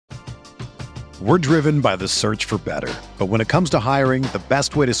We're driven by the search for better. But when it comes to hiring, the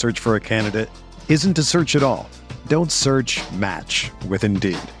best way to search for a candidate isn't to search at all. Don't search, match with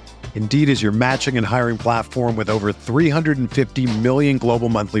Indeed. Indeed is your matching and hiring platform with over 350 million global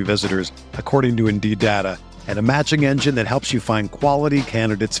monthly visitors, according to Indeed data, and a matching engine that helps you find quality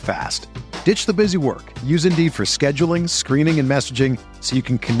candidates fast. Ditch the busy work. Use Indeed for scheduling, screening, and messaging so you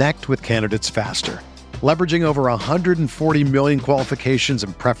can connect with candidates faster. Leveraging over 140 million qualifications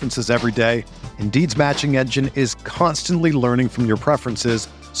and preferences every day, Indeed's matching engine is constantly learning from your preferences,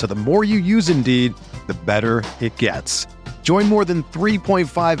 so the more you use Indeed, the better it gets. Join more than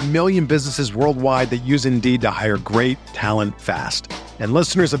 3.5 million businesses worldwide that use Indeed to hire great talent fast. And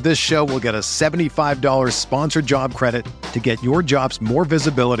listeners of this show will get a $75 sponsored job credit to get your jobs more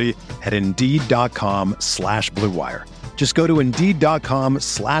visibility at Indeed.com/Blue Wire. Just go to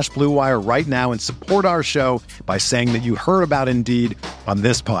Indeed.com/Blue Wire right now and support our show by saying that you heard about Indeed on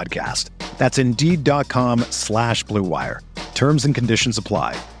this podcast. That's Indeed.com/Blue Wire. Terms and conditions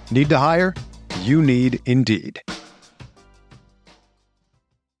apply. Need to hire? You need Indeed.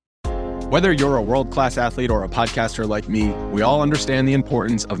 Whether you're a world-class athlete or a podcaster like me, we all understand the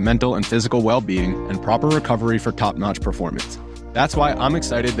importance of mental and physical well-being and proper recovery for top-notch performance. That's why I'm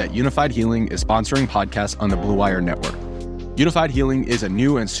excited that Unified Healing is sponsoring podcasts on the Blue Wire Network. Unified Healing is a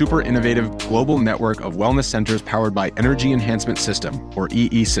new and super innovative global network of wellness centers powered by Energy Enhancement System, or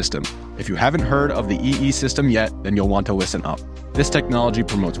EE System. If you haven't heard of the EE System yet, then you'll want to listen up. This technology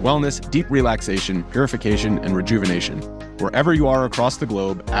promotes wellness, deep relaxation, purification, and rejuvenation. Wherever you are across the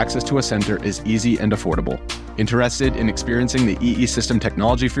globe, access to a center is easy and affordable. Interested in experiencing the EE System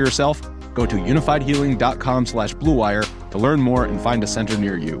technology for yourself? Go to unifiedhealing.com/Blue Wire to learn more and find a center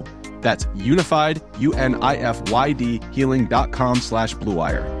near you. That's unified, UNIFYD, healing.com/Blue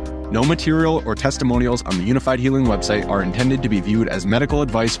Wire. No material or testimonials on the Unified Healing website are intended to be viewed as medical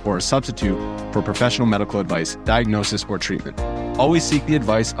advice or a substitute for professional medical advice, diagnosis, or treatment. Always seek the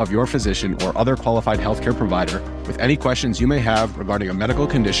advice of your physician or other qualified healthcare provider with any questions you may have regarding a medical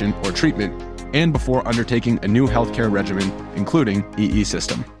condition or treatment and before undertaking a new healthcare regimen, including EE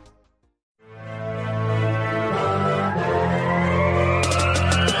System.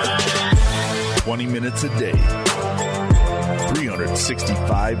 Minutes a day,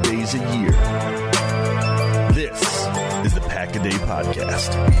 365 days a year. This is the Pack-A-Day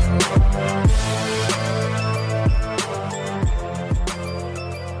Podcast.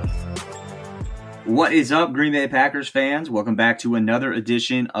 What is up, Green Bay Packers fans? Welcome back to another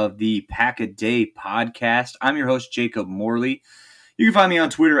edition of the Pack-A-Day Podcast. I'm your host, Jacob Morley. You can find me on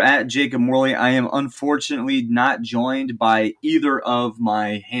Twitter at Jacob Morley. I am unfortunately not joined by either of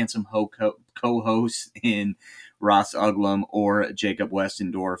my handsome co-hosts in Ross Uglum or Jacob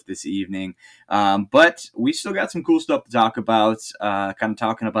Westendorf this evening. But we still got some cool stuff to talk about, kind of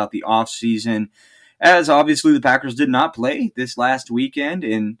talking about the offseason, as obviously the Packers did not play this last weekend,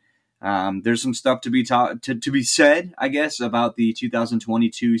 and there's some stuff to be said, I guess, about the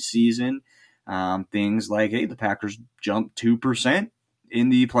 2022 season. Things like, hey, the Packers jumped 2% in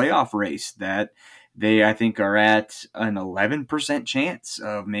the playoff race. That they, I think, are at an 11% chance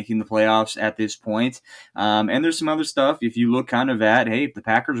of making the playoffs at this point. And there's some other stuff. If you look kind of at, hey, if the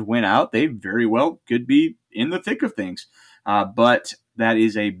Packers win out, they very well could be in the thick of things. But that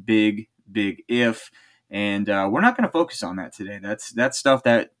is a big, big if. And we're not going to focus on that today. That's stuff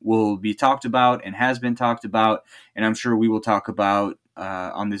that will be talked about and has been talked about. And I'm sure we will talk about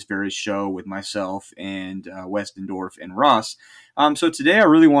on this very show with myself and Westendorf and Ross. So today I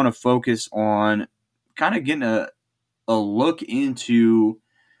really want to focus on kind of getting a look into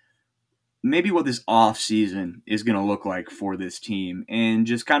maybe what this off season is going to look like for this team, and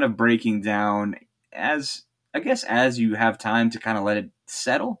just kind of breaking down as you have time to kind of let it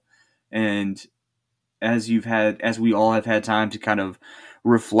settle, and as we all have had time to kind of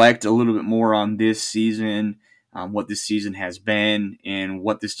reflect a little bit more on this season, what this season has been, and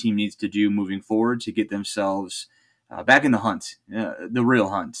what this team needs to do moving forward to get themselves back in the hunt, the real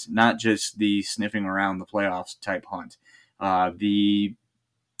hunt, not just the sniffing around the playoffs type hunt. The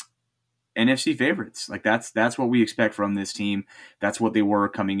NFC favorites, like that's what we expect from this team. That's what they were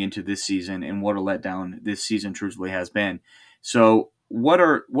coming into this season, and what a letdown this season truthfully has been. So what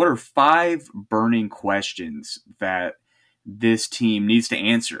are 5 burning questions that this team needs to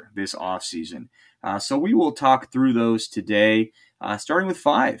answer this offseason? So we will talk through those today, starting with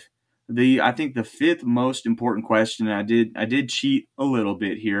 5. I think the 5th most important question, and I did cheat a little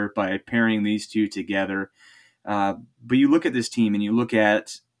bit here by pairing these two together, but you look at this team and you look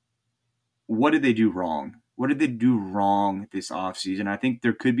at what did they do wrong? What did they do wrong this offseason? I think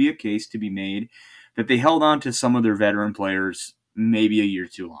there could be a case to be made that they held on to some of their veteran players maybe a year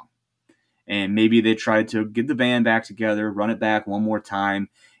too long. And maybe they tried to get the band back together, run it back one more time.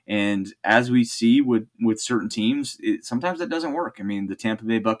 And as we see with certain teams, sometimes that doesn't work. I mean, the Tampa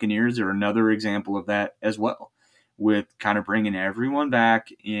Bay Buccaneers are another example of that as well, with kind of bringing everyone back.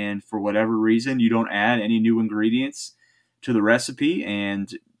 And for whatever reason, you don't add any new ingredients to the recipe,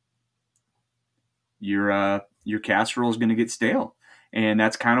 and your casserole is going to get stale. And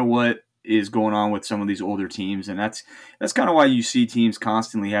that's kind of what is going on with some of these older teams, and that's kind of why you see teams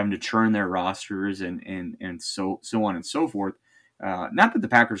constantly having to churn their rosters and so on and so forth. Not that the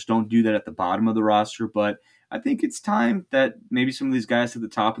Packers don't do that at the bottom of the roster, but I think it's time that maybe some of these guys at the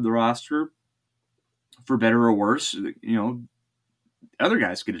top of the roster, for better or worse, other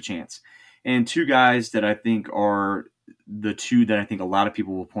guys get a chance. And two guys that I think are the two that I think a lot of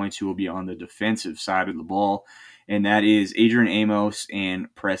people will point to will be on the defensive side of the ball, and that is Adrian Amos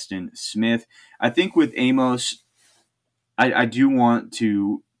and Preston Smith. I think with Amos, I do want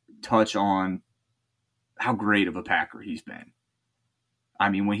to touch on how great of a Packer he's been. I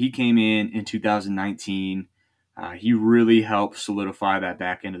mean, when he came in 2019, he really helped solidify that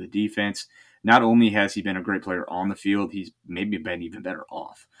back end of the defense. Not only has he been a great player on the field, he's maybe been even better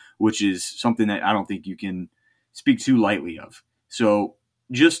off, which is something that I don't think you can speak too lightly of. So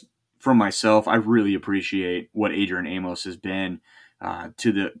just for myself, I really appreciate what Adrian Amos has been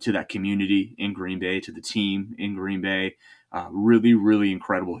to that community in Green Bay, to the team in Green Bay. Really, really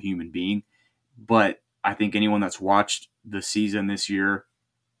incredible human being. But I think anyone that's watched the season this year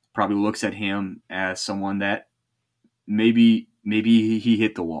probably looks at him as someone that maybe he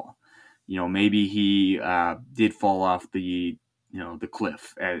hit the wall. Maybe he did fall off the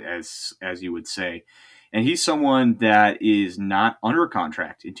cliff, as you would say. And he's someone that is not under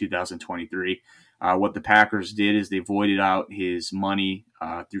contract in 2023. What the Packers did is they voided out his money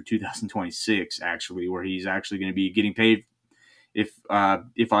through 2026, actually, where he's actually going to be getting paid. If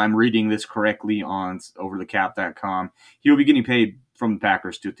I'm reading this correctly on overthecap.com, he'll be getting paid from the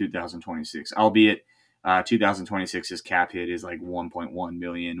Packers to 2026, albeit 2026's cap hit is like $1.1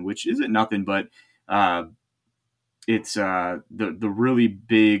 million, which isn't nothing, but it's the really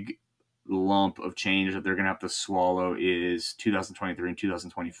big lump of change that they're going to have to swallow is 2023 and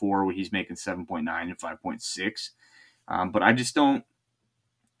 2024, where he's making 7.9 and 5.6. But I just don't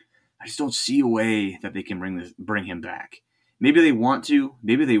see a way that they can bring him back. Maybe they want to,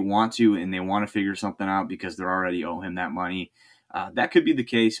 and they want to figure something out because they already owe him that money. That could be the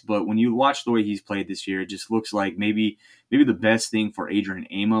case, but when you watch the way he's played this year, it just looks like maybe the best thing for Adrian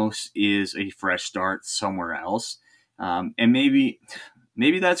Amos is a fresh start somewhere else. And maybe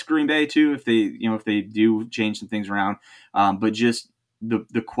that's Green Bay too, if they do change some things around. But just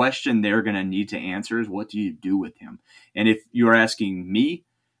the question they're going to need to answer is, what do you do with him? And if you're asking me,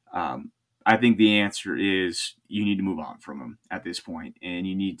 I think the answer is you need to move on from him at this point, and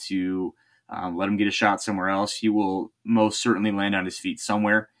you need to let him get a shot somewhere else. He will most certainly land on his feet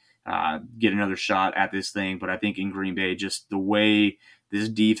somewhere, get another shot at this thing. But I think in Green Bay, just the way this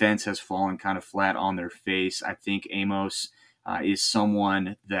defense has fallen kind of flat on their face, I think Amos is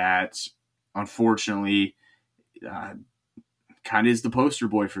someone that, unfortunately, kind of is the poster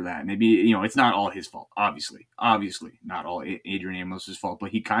boy for that. Maybe, it's not all his fault, obviously not all Adrian Amos's fault,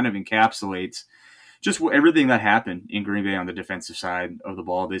 but he kind of encapsulates just everything that happened in Green Bay on the defensive side of the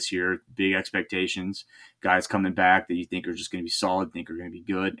ball this year. Big expectations, guys coming back that you think are just going to be solid, think are going to be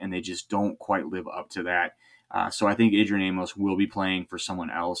good, and they just don't quite live up to that. So I think Adrian Amos will be playing for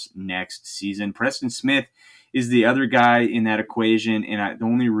someone else next season. Preston Smith is the other guy in that equation, and the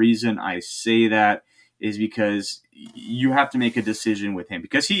only reason I say that is because you have to make a decision with him,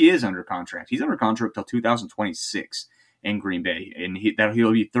 because he is under contract. He's under contract till 2026 in Green Bay, and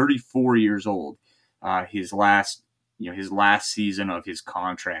he'll be 34 years old. His last season of his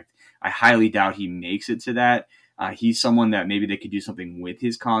contract. I highly doubt he makes it to that. He's someone that maybe they could do something with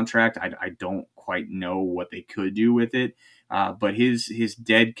his contract. I don't quite know what they could do with it. But his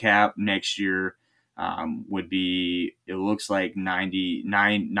dead cap next year would be, it looks like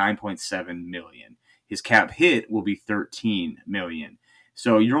 9.7 million. His cap hit will be 13 million.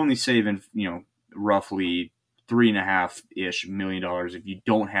 So you're only saving, roughly $3.5-ish million if you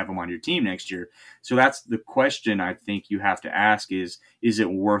don't have him on your team next year. So that's the question I think you have to ask is it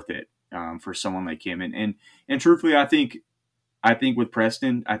worth it for someone like him? And truthfully, I think with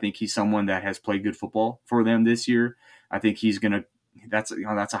Preston, I think he's someone that has played good football for them this year. I think that's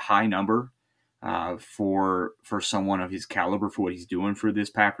a high number for someone of his caliber for what he's doing for this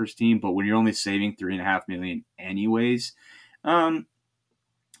Packers team. But when you're only saving $3.5 million anyways,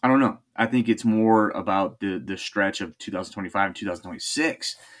 I don't know. I think it's more about the stretch of 2025 and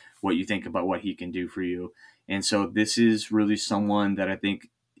 2026, what you think about what he can do for you. And so this is really someone that I think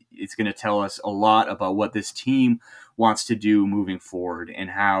it's going to tell us a lot about what this team wants to do moving forward and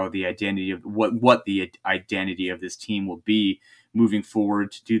how the identity of what the identity of this team will be moving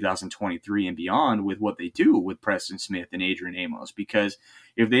forward to 2023 and beyond with what they do with Preston Smith and Adrian Amos. Because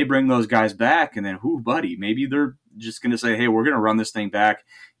if they bring those guys back and then buddy, maybe they're just going to say, hey, we're going to run this thing back.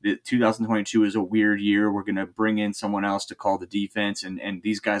 The 2022 is a weird year. We're going to bring in someone else to call the defense, and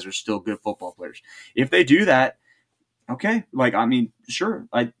these guys are still good football players. If they do that, okay, sure,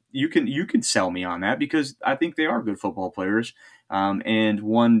 you can sell me on that, because I think they are good football players. And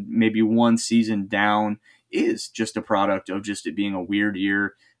one season down is just a product of just it being a weird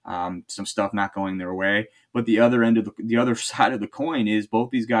year, some stuff not going their way. But the other end of the other side of the coin is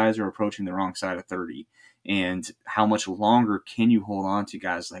both these guys are approaching the wrong side of 30. And how much longer can you hold on to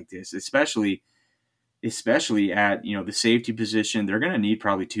guys like this, especially at the safety position? They're going to need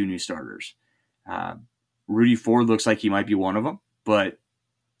probably 2 new starters. Rudy Ford looks like he might be one of them, but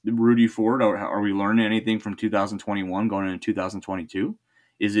Rudy Ford, are we learning anything from 2021 going into 2022?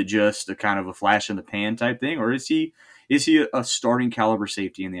 Is it just a kind of a flash in the pan type thing, or is he a starting caliber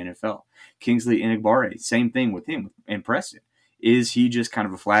safety in the NFL? Kingsley Enagbare, same thing with him and Preston. Is he just kind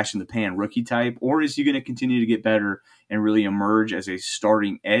of a flash in the pan rookie type, or is he going to continue to get better and really emerge as a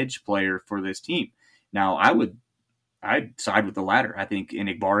starting edge player for this team? Now, I'd side with the latter. I think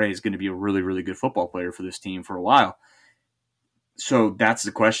Enagbare is going to be a really, really good football player for this team for a while. So that's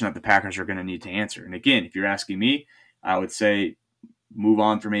the question that the Packers are going to need to answer. And again, if you're asking me, I would say move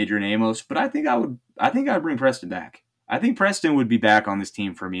on from Adrian Amos, but I think I'd bring Preston back. I think Preston would be back on this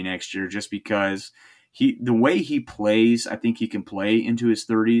team for me next year, just because the way he plays, I think he can play into his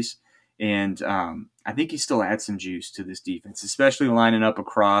 30s, and I think he still adds some juice to this defense, especially lining up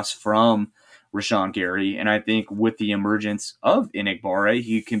across from Rashawn Gary. And I think with the emergence of Enagbare,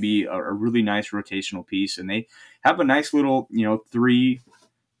 he can be a really nice rotational piece, and they have a nice little three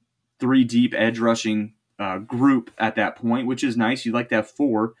deep edge rushing group at that point, which is nice. You'd like to have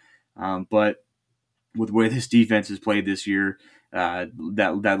 4, but with the way this defense has played this year,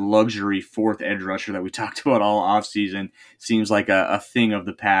 that luxury 4th edge rusher that we talked about all offseason seems like a thing of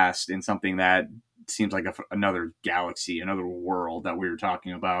the past, and something that seems like another galaxy, another world that we were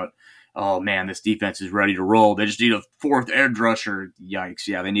talking about. Oh man, this defense is ready to roll. They just need a 4th edge rusher. Yikes.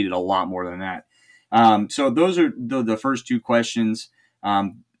 Yeah, they needed a lot more than that. So those are the first 2 questions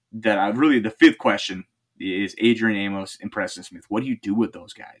the 5th question is Adrian Amos and Preston Smith. What do you do with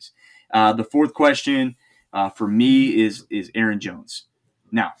those guys? The 4th question for me is Aaron Jones.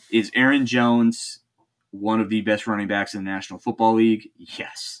 Now, is Aaron Jones one of the best running backs in the National Football League?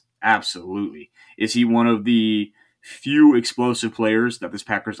 Yes, absolutely. Is he one of the few explosive players that this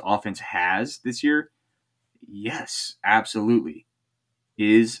Packers offense has this year? Yes, absolutely.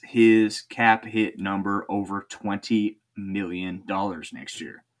 Is his cap hit number over $20 million next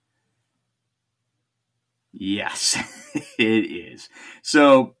year? Yes, it is.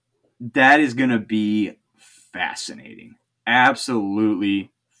 So that is going to be fascinating.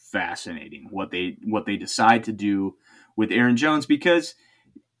 Absolutely fascinating what they decide to do with Aaron Jones, because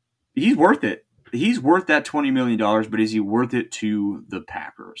he's worth it. He's worth that $20 million, but is he worth it to the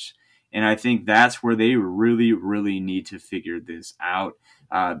Packers? And I think that's where they really, really need to figure this out.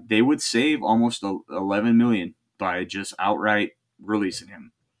 They would save almost $11 million by just outright releasing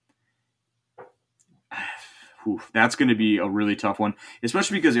him. That's going to be a really tough one,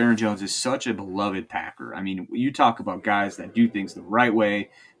 especially because Aaron Jones is such a beloved Packer. I mean, you talk about guys that do things the right way,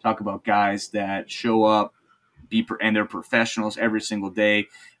 talk about guys that show up, and they're professionals every single day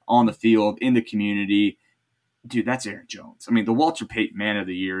on the field, in the community. Dude, that's Aaron Jones. I mean, the Walter Payton Man of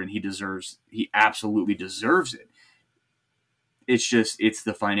the Year, and he absolutely deserves it. It's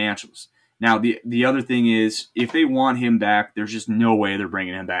the financials. Now, the other thing is, if they want him back, there's just no way they're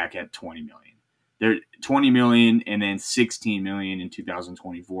bringing him back at $20 million. They're $20 million and then $16 million in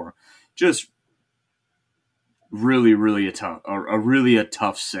 2024. Just really, really a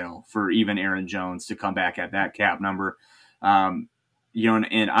tough sell for even Aaron Jones to come back at that cap number. And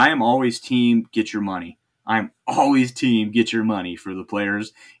I am always team get your money. I'm always team get your money for the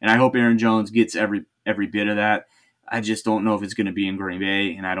players, and I hope Aaron Jones gets every bit of that. I just don't know if it's going to be in Green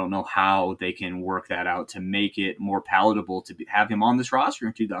Bay, and I don't know how they can work that out to make it more palatable to have him on this roster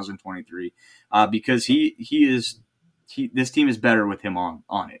in 2023, because this team is better with him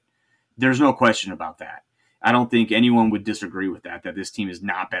on it. There's no question about that. I don't think anyone would disagree with that this team is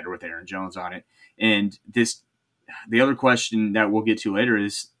not better with Aaron Jones on it. And the other question that we'll get to later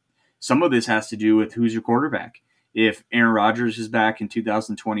is some of this has to do with who's your quarterback. If Aaron Rodgers is back in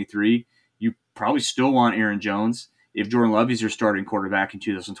 2023, you probably still want Aaron Jones. If Jordan Love is your starting quarterback in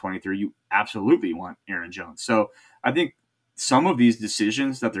 2023, you absolutely want Aaron Jones. So I think some of these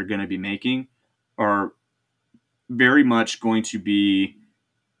decisions that they're going to be making are very much going to be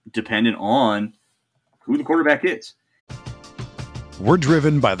dependent on who the quarterback is. We're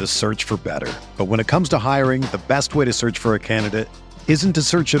driven by the search for better. But when it comes to hiring, the best way to search for a candidate isn't to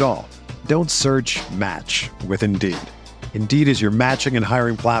search at all. Don't search, match with Indeed. Indeed is your matching and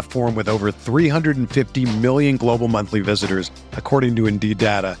hiring platform with over 350 million global monthly visitors, according to Indeed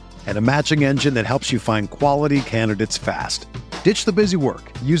data, and a matching engine that helps you find quality candidates fast. Ditch the busy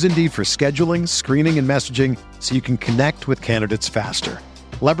work. Use Indeed for scheduling, screening, and messaging so you can connect with candidates faster.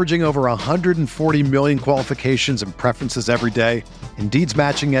 Leveraging over 140 million qualifications and preferences every day, Indeed's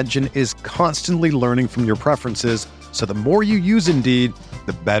matching engine is constantly learning from your preferences, so the more you use Indeed,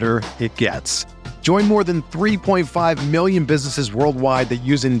 the better it gets. Join more than 3.5 million businesses worldwide that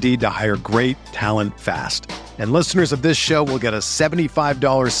use Indeed to hire great talent fast. And listeners of this show will get a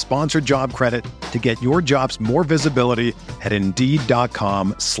 $75 sponsored job credit to get your jobs more visibility at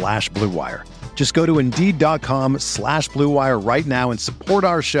Indeed.com/Blue Wire. Just go to Indeed.com/Blue Wire right now and support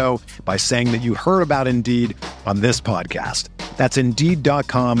our show by saying that you heard about Indeed on this podcast. That's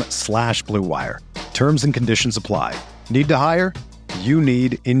Indeed.com/Blue Wire. Terms and conditions apply. Need to hire? You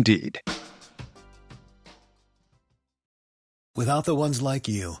need Indeed. Without the ones like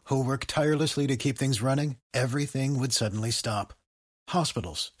you, who work tirelessly to keep things running, everything would suddenly stop.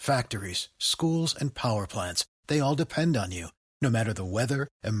 Hospitals, factories, schools, and power plants, they all depend on you. No matter the weather,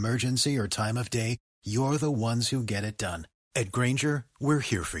 emergency, or time of day, you're the ones who get it done. At Grainger, we're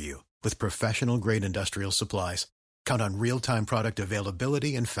here for you with professional-grade industrial supplies. Count on real-time product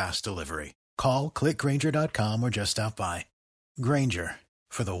availability and fast delivery. Call, click Grainger.com, or just stop by. Grainger,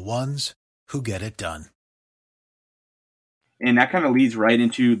 for the ones who get it done. And that kind of leads right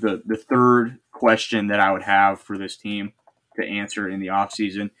into the third question that I would have for this team to answer in the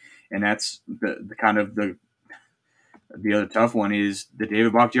offseason. And that's the kind of the other tough one is the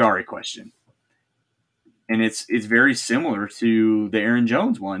David Bakhtiari question. And it's very similar to the Aaron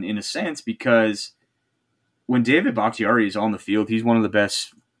Jones one in a sense, because when David Bakhtiari is on the field, he's one of the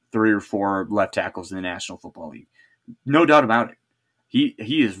best 3 or 4 left tackles in the National Football League. No doubt about it.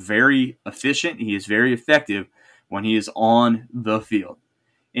 He is very efficient. He is very effective when he is on the field.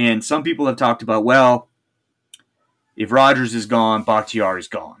 And some people have talked about, well, if Rodgers is gone, Bakhtiari's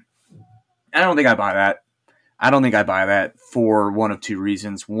gone. I don't think I buy that. I don't think I buy that for one of two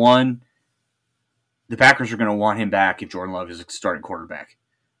reasons. One, the Packers are going to want him back if Jordan Love is a starting quarterback.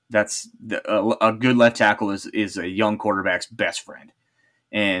 That's a good left tackle is a young quarterback's best friend.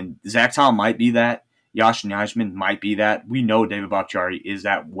 And Zach Tom might be that. Josh Nijman might be that. We know David Bakhtiari is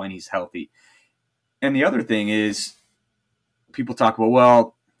that when he's healthy. And the other thing is, people talk about,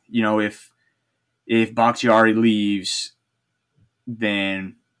 well, you know, if Bakhtiari leaves,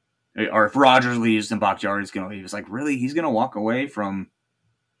 then, or if Rodgers leaves, then Bakhtiari is going to leave. It's like, really? He's going to walk away from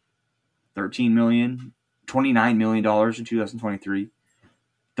 $13 million, $29 million in 2023,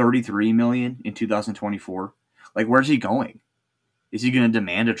 $33 million in 2024? Like, where's he going? Is he going to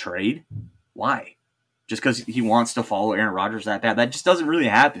demand a trade? Why? Just because he wants to follow Aaron Rodgers that bad? That just doesn't really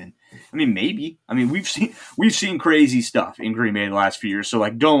happen. I mean, maybe. I mean, we've seen crazy stuff in Green Bay the last few years. So,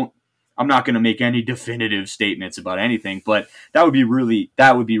 like, I'm not going to make any definitive statements about anything, but that would be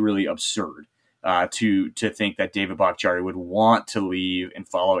really absurd to think that David Bakhtiari would want to leave and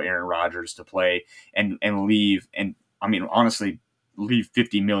follow Aaron Rodgers to play and leave. And I mean, honestly, leave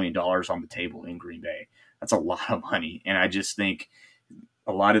 $50 million on the table in Green Bay. That's a lot of money. And I just think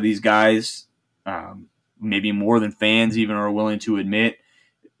a lot of these guys, maybe more than fans even are willing to admit,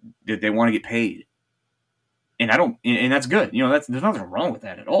 that they want to get paid. And that's good. You know, there's nothing wrong with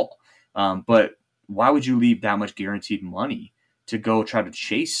that at all. But why would you leave that much guaranteed money to go try to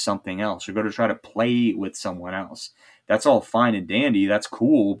chase something else or go to try to play with someone else? That's all fine and dandy. That's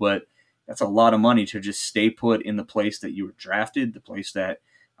cool, but that's a lot of money to just stay put in the place that you were drafted, the place that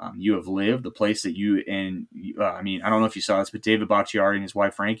you have lived, the place that I mean, I don't know if you saw this, but David Bakhtiari and his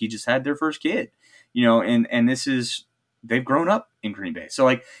wife Frankie just had their first kid, you know, and they've grown up in Green Bay. So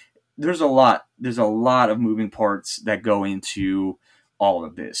like, there's a lot of moving parts that go into all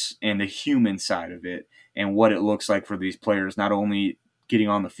of this and the human side of it and what it looks like for these players, not only getting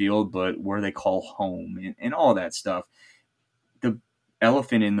on the field, but where they call home and all that stuff. The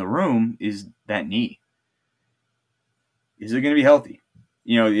elephant in the room is that knee. Is it going to be healthy?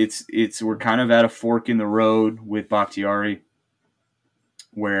 You know, we're kind of at a fork in the road with Bakhtiari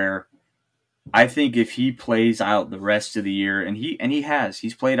where I think if he plays out the rest of the year, and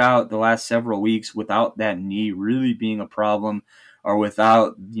he's played out the last several weeks without that knee really being a problem, or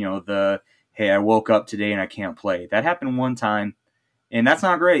without, you know, hey, I woke up today and I can't play. That happened one time, and that's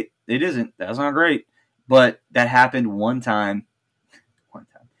not great. It isn't. That's not great. But that happened one time.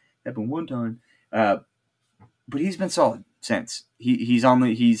 Happened one time. But he's been solid since.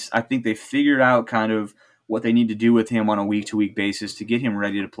 I think they figured out kind of what they need to do with him on a week-to-week basis to get him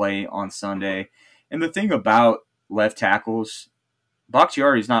ready to play on Sunday. And the thing about left tackles,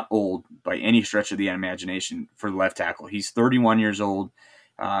 Bakhtiari is not old by any stretch of the imagination for left tackle. He's 31 years old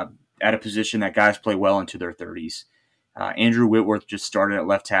at a position that guys play well into their 30s. Andrew Whitworth just started at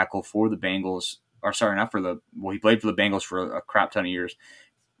left tackle for the Bengals. He played for the Bengals for a crap ton of years.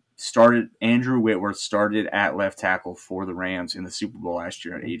 Andrew Whitworth started at left tackle for the Rams in the Super Bowl last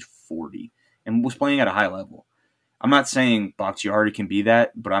year at age 40 and was playing at a high level. I'm not saying Bakhtiari can be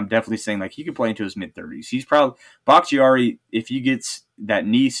that, but I'm definitely saying like he could play into his mid-30s. He's probably Bakhtiari, if he gets that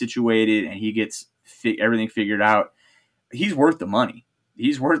knee situated and he gets everything figured out, he's worth the money.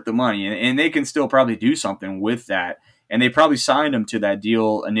 He's worth the money, and they can still probably do something with that. And they probably signed him to that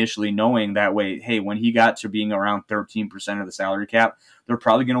deal initially knowing that way, hey, when he got to being around 13% of the salary cap, they're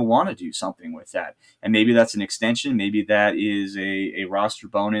probably going to want to do something with that. And maybe that's an extension. Maybe that is a roster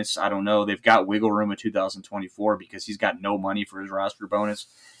bonus. I don't know. They've got wiggle room in 2024 because he's got no money for his roster bonus.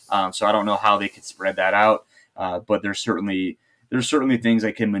 So I don't know how they could spread that out. But there's certainly things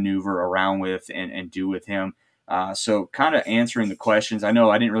they can maneuver around with and do with him. So kind of answering the questions. I know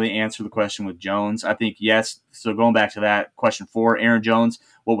I didn't really answer the question with Jones. I think yes. So going back to that question 4, Aaron Jones,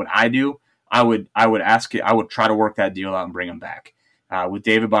 what would I do? I would try to work that deal out and bring him back. With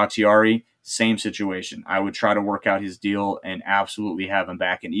David Bakhtiari, same situation. I would try to work out his deal and absolutely have him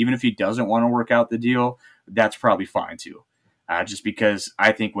back. And even if he doesn't want to work out the deal, that's probably fine too. Just because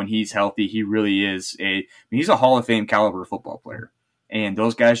I think when he's healthy, he really is he's a Hall of Fame caliber football player. And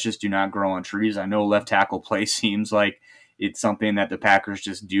those guys just do not grow on trees. I know left tackle play seems like it's something that the Packers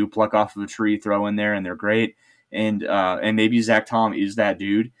just do pluck off of a tree, throw in there, and they're great. And maybe Zach Tom is that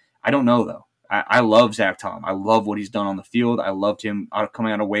dude. I don't know, though. I love Zach Tom. I love what he's done on the field. I loved him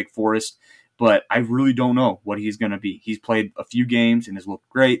coming out of Wake Forest. But I really don't know what he's going to be. He's played a few games and has looked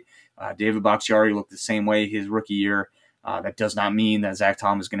great. David Bakhtiari looked the same way his rookie year. That does not mean that Zach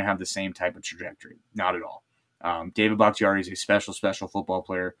Tom is going to have the same type of trajectory. Not at all. David Bakhtiari is a special football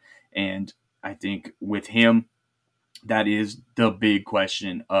player, and I think with him, that is the big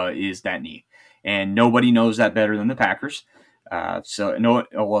question, is that knee. And nobody knows that better than the Packers.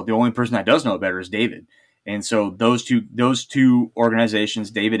 The only person that does know it better is David. And so those two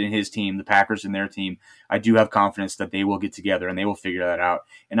organizations, David and his team, the Packers and their team, I do have confidence that they will get together and they will figure that out.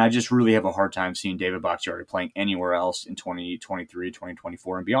 And I just really have a hard time seeing David Bakhtiari playing anywhere else in 2023,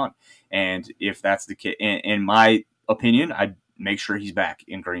 2024, and beyond. And if that's the case, in my opinion, I'd make sure he's back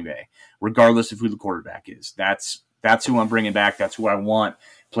in Green Bay, regardless of who the quarterback is. That's who I'm bringing back. That's who I want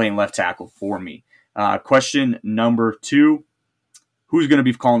playing left tackle for me. Question number 2, who's going to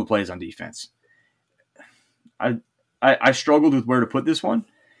be calling the plays on defense? I struggled with where to put this one.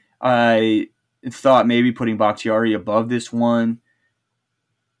 I thought maybe putting Bakhtiari above this one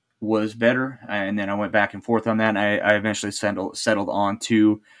was better, and then I went back and forth on that, and I eventually settled on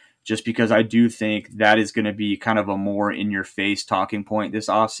 2, just because I do think that is going to be kind of a more in-your-face talking point this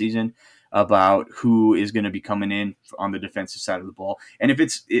offseason about who is going to be coming in on the defensive side of the ball. And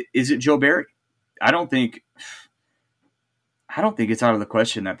is it Joe Barry? I don't think it's out of the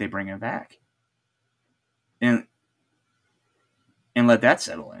question that they bring him back. And let that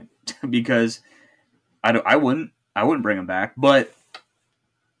settle in, because I wouldn't bring him back. But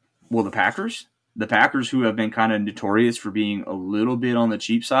will the Packers who have been kind of notorious for being a little bit on the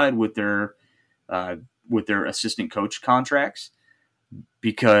cheap side with their assistant coach contracts,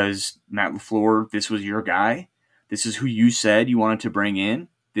 because Matt LaFleur, this was your guy, this is who you said you wanted to bring in,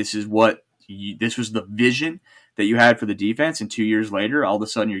 this was the vision that you had for the defense, and 2 years later, all of a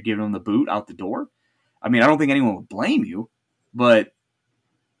sudden you're giving them the boot out the door. I mean, I don't think anyone would blame you, but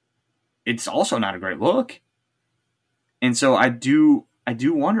it's also not a great look. And so I do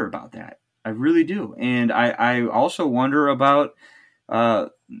wonder about that. I really do. And I also wonder about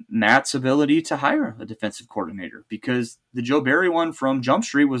Matt's ability to hire a defensive coordinator, because the Joe Barry one from Jump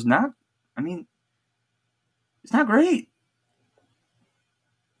Street was not, it's not great.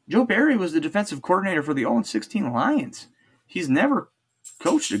 Joe Barry was the defensive coordinator for the 0-16 Lions. He's never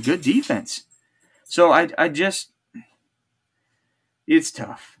coached a good defense. So it's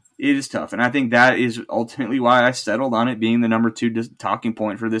tough. It is tough. And I think that is ultimately why I settled on it being the number 2 talking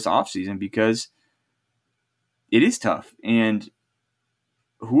point for this offseason, because it is tough. And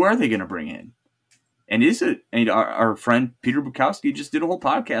who are they going to bring in? And our friend Peter Bukowski just did a whole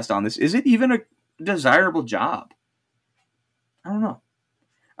podcast on this. Is it even a desirable job? I don't know.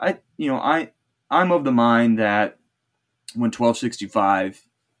 I'm of the mind that when 1265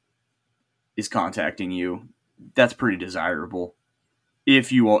 is contacting you, that's pretty desirable.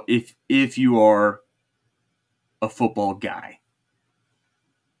 If you are a football guy.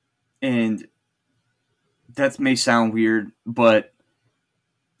 And that may sound weird, but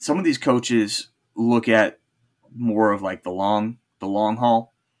some of these coaches look at more of like the long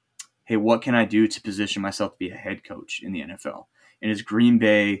haul. Hey, what can I do to position myself to be a head coach in the NFL? And is Green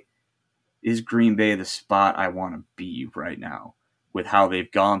Bay the spot I want to be right now with how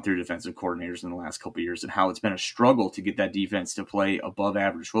they've gone through defensive coordinators in the last couple of years and how it's been a struggle to get that defense to play above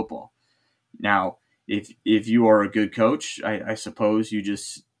average football? Now, if you are a good coach, I suppose you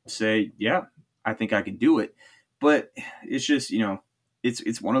just say, yeah, I think I can do it. But it's just,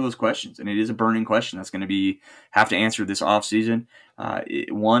 it's one of those questions, and it is a burning question that's going to have to answer this offseason.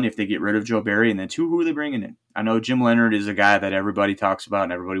 One, if they get rid of Joe Barry, and then two, who are they bringing in? I know Jim Leonhard is a guy that everybody talks about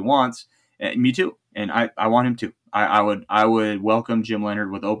and everybody wants. Me too, and I want him to. I would welcome Jim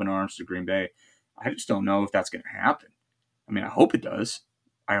Leonhard with open arms to Green Bay. I just don't know if that's going to happen. I mean, I hope it does.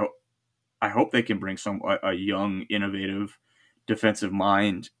 I hope they can bring a young, innovative defensive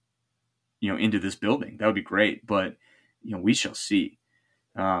mind, into this building. That would be great. But we shall see.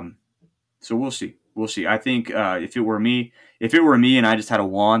 So we'll see. We'll see. I think if it were me and I just had a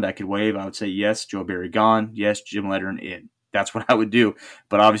wand I could wave, I would say yes, Joe Barry gone. Yes, Jim Leonhard in. That's what I would do.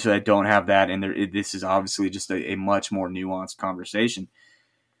 But obviously, I don't have that, and this is obviously just a much more nuanced conversation.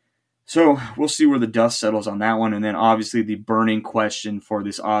 So we'll see where the dust settles on that one. And then obviously the burning question for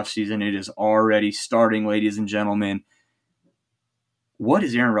this offseason, it is already starting, ladies and gentlemen. What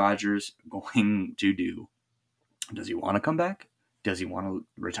is Aaron Rodgers going to do? Does he want to come back? Does he want to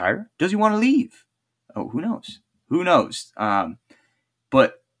retire? Does he want to leave? Oh, who knows? Who knows?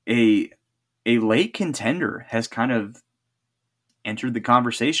 But a late contender has kind of entered the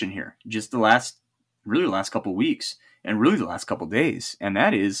conversation here just the last couple of weeks and really the last couple of days. And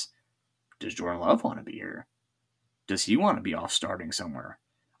that is, does Jordan Love want to be here? Does he want to be off starting somewhere?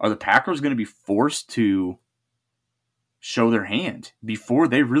 Are the Packers going to be forced to show their hand before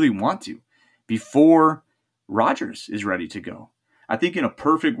they really want to, before Rodgers is ready to go? I think in a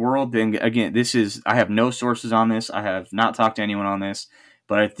perfect world, then again, I have no sources on this. I have not talked to anyone on this,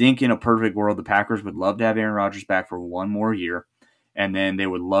 but I think in a perfect world, the Packers would love to have Aaron Rodgers back for one more year. And then they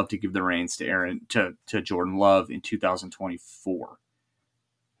would love to give the reins to Jordan Love in 2024.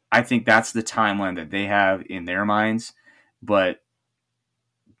 I think that's the timeline that they have in their minds. But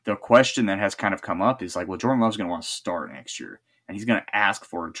the question that has kind of come up is like, well, Jordan Love's going to want to start next year, and he's going to ask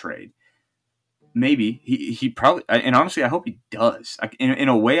for a trade. Maybe he probably, and honestly, I hope he does. In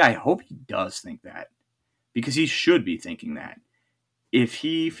a way, I hope he does think that, because he should be thinking that. If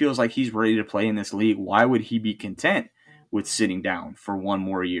he feels like he's ready to play in this league, why would he be content with sitting down for one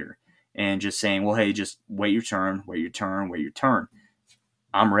more year and just saying, well, hey, just wait your turn.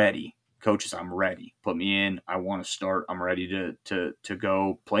 I'm ready. Coaches, I'm ready. Put me in. I want to start. I'm ready to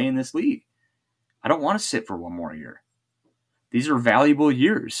go play in this league. I don't want to sit for one more year. These are valuable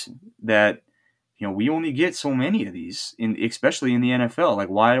years that, we only get so many of these, especially in the NFL. Like,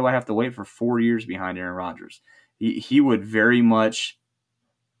 why do I have to wait for 4 years behind Aaron Rodgers? He would very much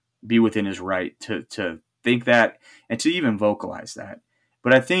be within his right to think that and to even vocalize that.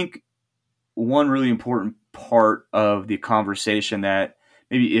 But I think one really important part of the conversation that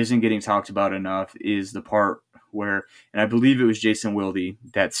maybe isn't getting talked about enough is the part where, and I believe it was Jason Wilde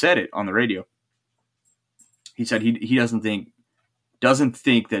that said it on the radio. He said he doesn't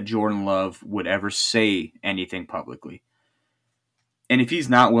think that Jordan Love would ever say anything publicly. And if he's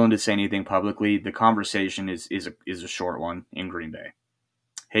not willing to say anything publicly, the conversation is a short one in Green Bay.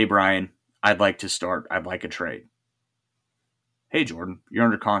 Hey, Brian, I'd like to start. I'd like a trade. Hey, Jordan, you're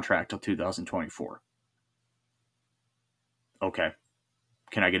under contract till 2024. Okay.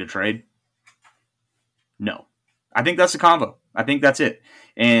 Can I get a trade? No. I think that's the convo. I think that's it.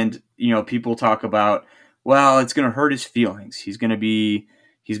 And, people talk about, well, it's going to hurt his feelings. He's going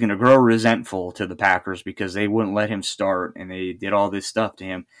to grow resentful to the Packers because they wouldn't let him start and they did all this stuff to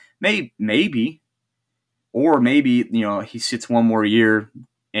him. Maybe. Or maybe, he sits one more year,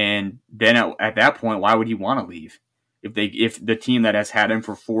 and then at that point, why would he want to leave? If the team that has had him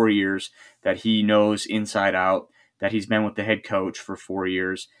for 4 years, that he knows inside out, that he's been with the head coach for 4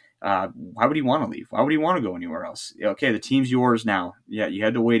 years, why would he want to leave? Why would he want to go anywhere else? Okay, the team's yours now. Yeah, you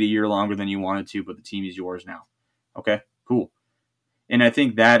had to wait a year longer than you wanted to, but the team is yours now. Okay, cool. And I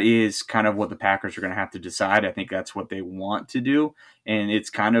think that is kind of what the Packers are going to have to decide. I think that's what they want to do. And it's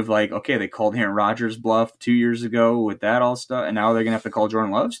kind of like, okay, they called Aaron Rodgers bluff 2 years ago with that all stuff, and now they're going to have to call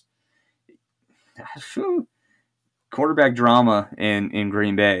Jordan Love's. Quarterback drama in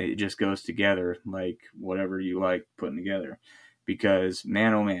Green Bay just goes together like whatever you like putting together. because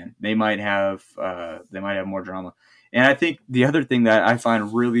man, oh man, they might have more drama. And I think the other thing that I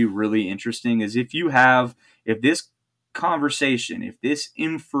find really, really interesting is if this conversation, if this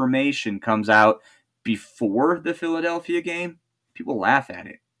information comes out before the Philadelphia game, people laugh at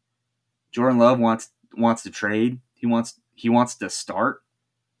it. Jordan Love wants to trade. He wants to start.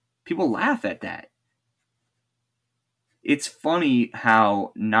 People laugh at that. It's funny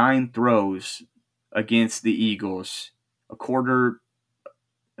how 9 throws against the Eagles, not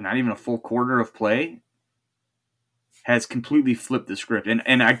even a full quarter of play, has completely flipped the script.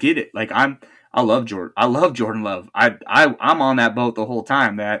 And I get it. Like I love Jordan Love. I'm on that boat the whole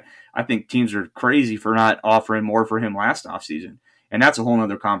time that I think teams are crazy for not offering more for him last offseason. And that's a whole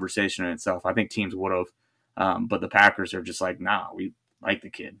other conversation in itself. I think teams would have, but the Packers are just like, nah, we like the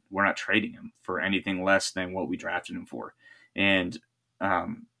kid. We're not trading him for anything less than what we drafted him for. And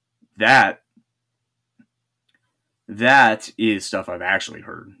that is stuff I've actually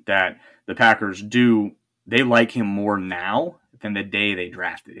heard, that the Packers they like him more now than the day they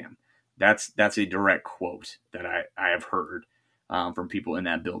drafted him. That's a direct quote that I have heard from people in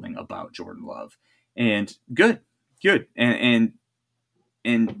that building about Jordan Love. And good. And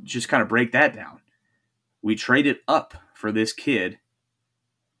just kind of break that down. We traded up for this kid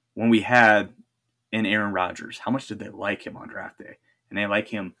when we had an Aaron Rodgers. How much did they like him on draft day? And they like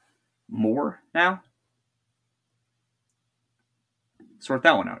him more now? Sort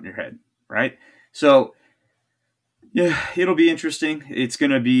that one out in your head, right? So, yeah, it'll be interesting. It's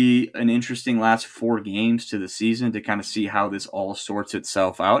going to be an interesting last 4 games to the season to kind of see how this all sorts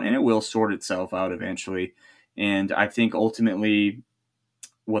itself out. And it will sort itself out eventually. And I think ultimately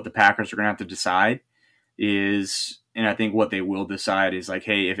what the Packers are going to have to decide is, and I think what they will decide is like,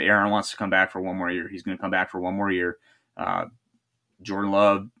 hey, if Aaron wants to come back for one more year, he's going to come back for one more year. Jordan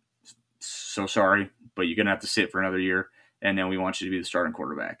Love, so sorry, but you're going to have to sit for another year, and then we want you to be the starting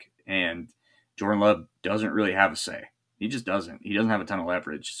quarterback. And Jordan Love doesn't really have a say. He just doesn't. He doesn't have a ton of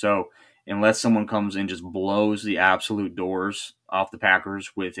leverage. So unless someone comes and just blows the absolute doors off the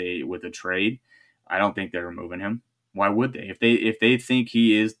Packers with a trade, I don't think they're removing him. Why would they? If they think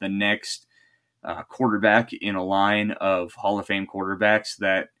he is the next quarterback in a line of Hall of Fame quarterbacks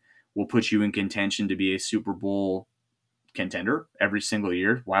that will put you in contention to be a Super Bowl contender every single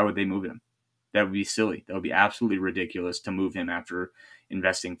year, why would they move him? That would be silly. That would be absolutely ridiculous to move him after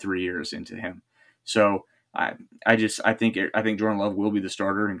investing 3 years into him. So I think Jordan Love will be the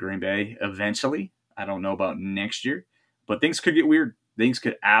starter in Green Bay eventually. I don't know about next year, but things could get weird. Things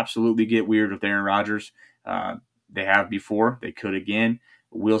could absolutely get weird with Aaron Rodgers. They have before. They could again.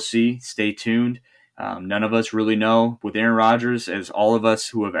 We'll see. Stay tuned. None of us really know with Aaron Rodgers, as all of us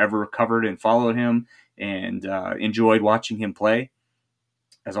who have ever covered and followed him and enjoyed watching him play,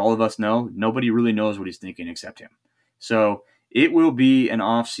 as all of us know, nobody really knows what he's thinking except him. So it will be an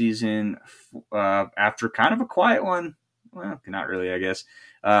offseason after kind of a quiet one. Well, not really, I guess.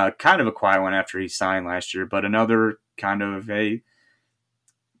 Kind of a quiet one after he signed last year, but another kind of a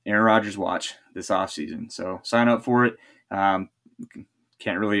Aaron Rodgers watch this offseason. So sign up for it.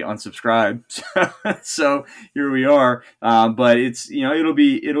 Can't really unsubscribe. So here we are. But it's, it'll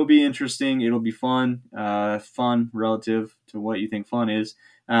be interesting. It'll be fun, fun relative to what you think fun is.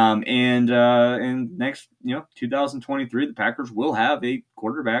 And next, 2023, the Packers will have a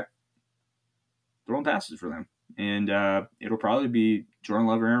quarterback throwing passes for them. And it'll probably be Jordan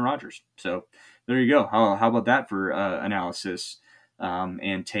Love or Aaron Rodgers. So there you go. How about that for analysis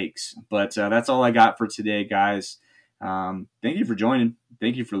and takes? But that's all I got for today, guys. Thank you for joining.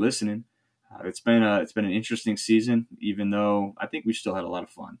 Thank you for listening. It's been an interesting season, even though I think we've still had a lot of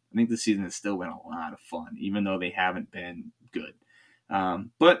fun. I think the season has still been a lot of fun, even though they haven't been good.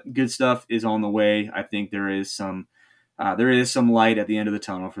 But good stuff is on the way. I think there is some light at the end of the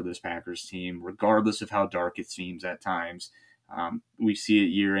tunnel for this Packers team, regardless of how dark it seems at times. We see it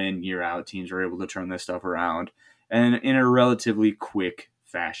year in, year out. Teams are able to turn this stuff around, and in a relatively quick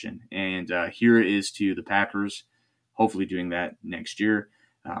fashion. And here it is to the Packers, hopefully doing that next year.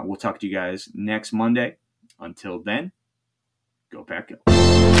 We'll talk to you guys next Monday. Until then, go Pack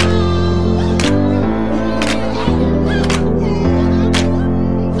Go.